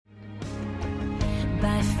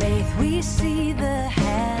by faith we see the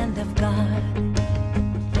hand of God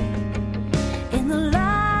in the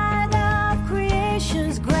light of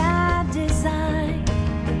creation's grand design,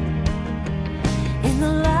 in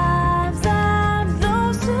the lives of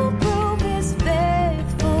those who prove His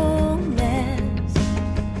faithfulness,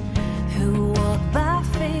 who walk by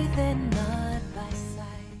faith and not by sight.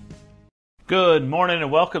 Good morning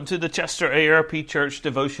and welcome to the Chester ARP Church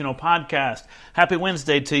Devotional Podcast. Happy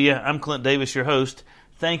Wednesday to you. I'm Clint Davis, your host.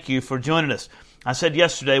 Thank you for joining us. I said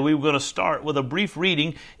yesterday we were going to start with a brief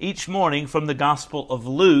reading each morning from the Gospel of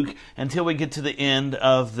Luke until we get to the end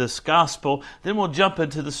of this Gospel. Then we'll jump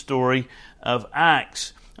into the story of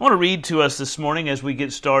Acts. I want to read to us this morning as we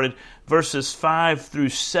get started verses 5 through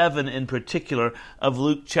 7 in particular of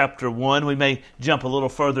Luke chapter 1. We may jump a little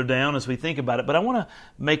further down as we think about it, but I want to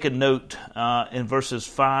make a note in verses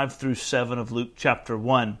 5 through 7 of Luke chapter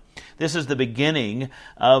 1. This is the beginning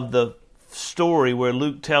of the story where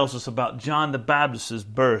Luke tells us about John the Baptist's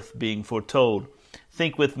birth being foretold.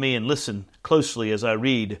 Think with me and listen closely as I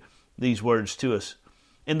read these words to us.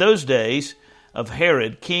 In those days of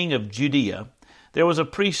Herod, king of Judea, there was a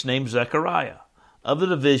priest named Zechariah of the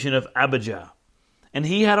division of Abijah, and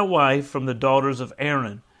he had a wife from the daughters of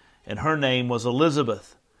Aaron, and her name was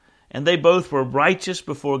Elizabeth. And they both were righteous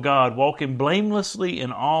before God, walking blamelessly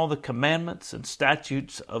in all the commandments and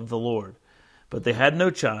statutes of the Lord. But they had no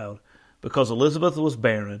child, because Elizabeth was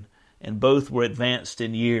barren, and both were advanced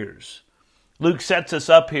in years. Luke sets us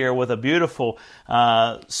up here with a beautiful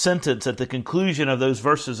sentence at the conclusion of those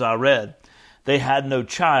verses I read. They had no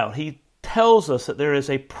child. He tells us that there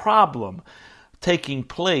is a problem taking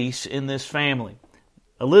place in this family.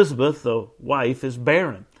 Elizabeth, the wife, is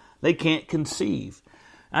barren. They can't conceive.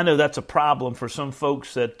 I know that's a problem for some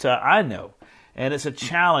folks that I know. And it's a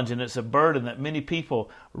challenge and it's a burden that many people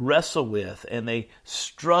wrestle with and they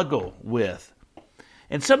struggle with.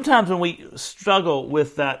 And sometimes when we struggle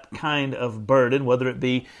with that kind of burden, whether it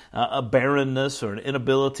be a barrenness or an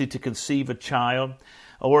inability to conceive a child,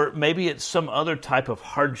 or maybe it's some other type of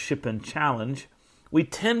hardship and challenge, we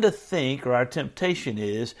tend to think, or our temptation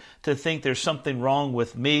is, to think there's something wrong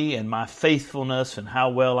with me and my faithfulness and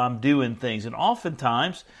how well I'm doing things. And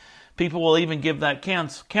oftentimes, people will even give that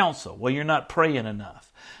counsel. Well, you're not praying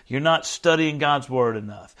enough. You're not studying God's Word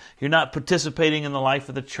enough. You're not participating in the life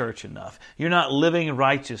of the church enough. You're not living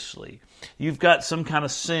righteously. You've got some kind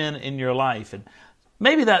of sin in your life. And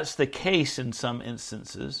maybe that's the case in some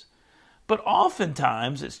instances. But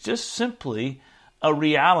oftentimes, it's just simply a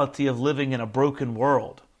reality of living in a broken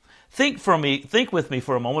world. Think with me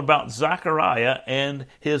for a moment about Zechariah and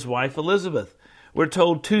his wife Elizabeth. We're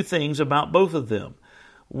told two things about both of them.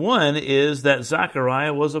 One is that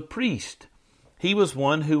Zechariah was a priest. He was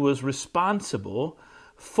one who was responsible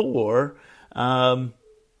for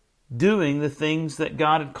doing the things that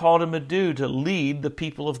God had called him to do, to lead the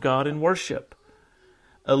people of God in worship.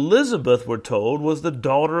 Elizabeth, we're told, was the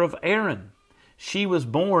daughter of Aaron. She was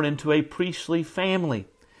born into a priestly family.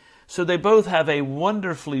 So they both have a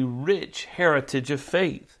wonderfully rich heritage of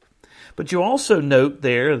faith. But you also note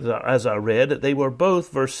there, as I read, that they were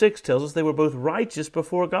both, verse 6 tells us, they were both righteous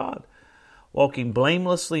before God, walking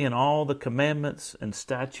blamelessly in all the commandments and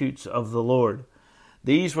statutes of the Lord.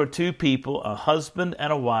 These were two people, a husband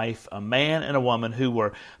and a wife, a man and a woman, who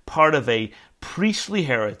were part of a priestly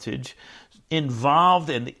heritage, involved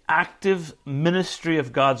in the active ministry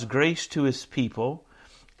of God's grace to His people,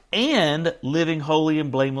 and living holy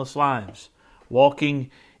and blameless lives,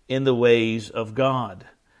 walking in the ways of God.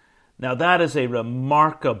 Now that is a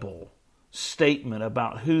remarkable statement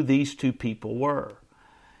about who these two people were.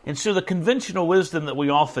 And so the conventional wisdom that we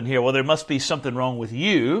often hear, well, there must be something wrong with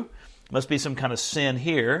you, must be some kind of sin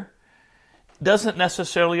here, doesn't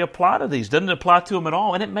necessarily apply to these, doesn't apply to them at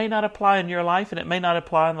all, and it may not apply in your life, and it may not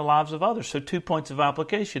apply in the lives of others. So 2 points of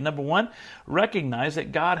application. Number one, recognize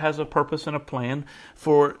that God has a purpose and a plan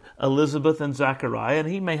for Elizabeth and Zechariah, and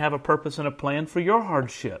He may have a purpose and a plan for your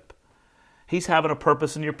hardship. He's having a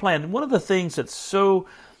purpose in your plan. And one of the things that's so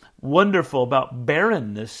wonderful about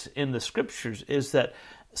barrenness in the Scriptures is that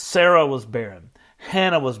Sarah was barren,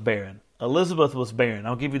 Hannah was barren, Elizabeth was barren.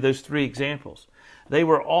 I'll give you those three examples. They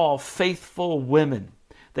were all faithful women.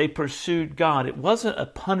 They pursued God. It wasn't a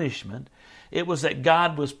punishment. It was that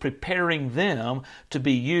God was preparing them to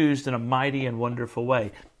be used in a mighty and wonderful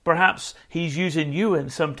way. Perhaps He's using you in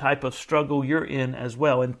some type of struggle you're in as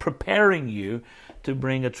well, and preparing you to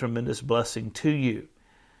bring a tremendous blessing to you.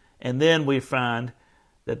 And then we find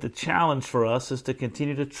that the challenge for us is to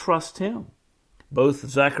continue to trust Him. Both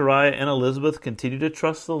Zechariah and Elizabeth continued to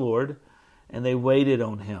trust the Lord, and they waited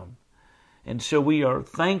on Him. And so we are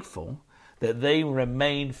thankful that they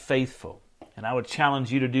remained faithful. And I would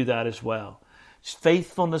challenge you to do that as well.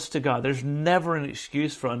 Faithfulness to God. There's never an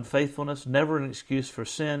excuse for unfaithfulness, never an excuse for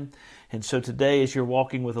sin. And so today, as you're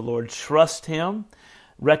walking with the Lord, trust Him.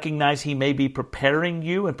 Recognize He may be preparing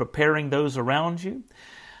you and preparing those around you.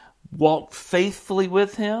 Walk faithfully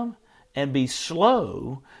with Him and be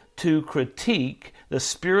slow to critique the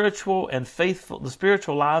spiritual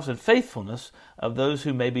lives and faithfulness of those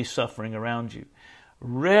who may be suffering around you.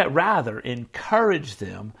 Rather, encourage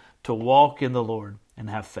them to walk in the Lord and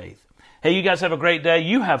have faith. Hey, you guys have a great day.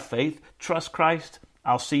 You have faith. Trust Christ.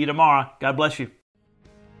 I'll see you tomorrow. God bless you.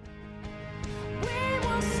 We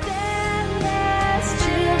will stand as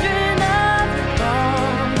children of the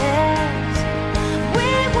promise.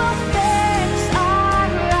 We will fix our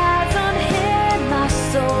eyes on Him, my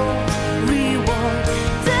soul. We won't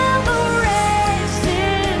till the race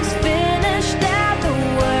is finished and the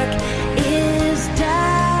work is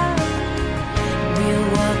done. We'll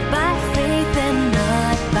walk by faith and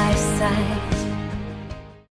not by sight.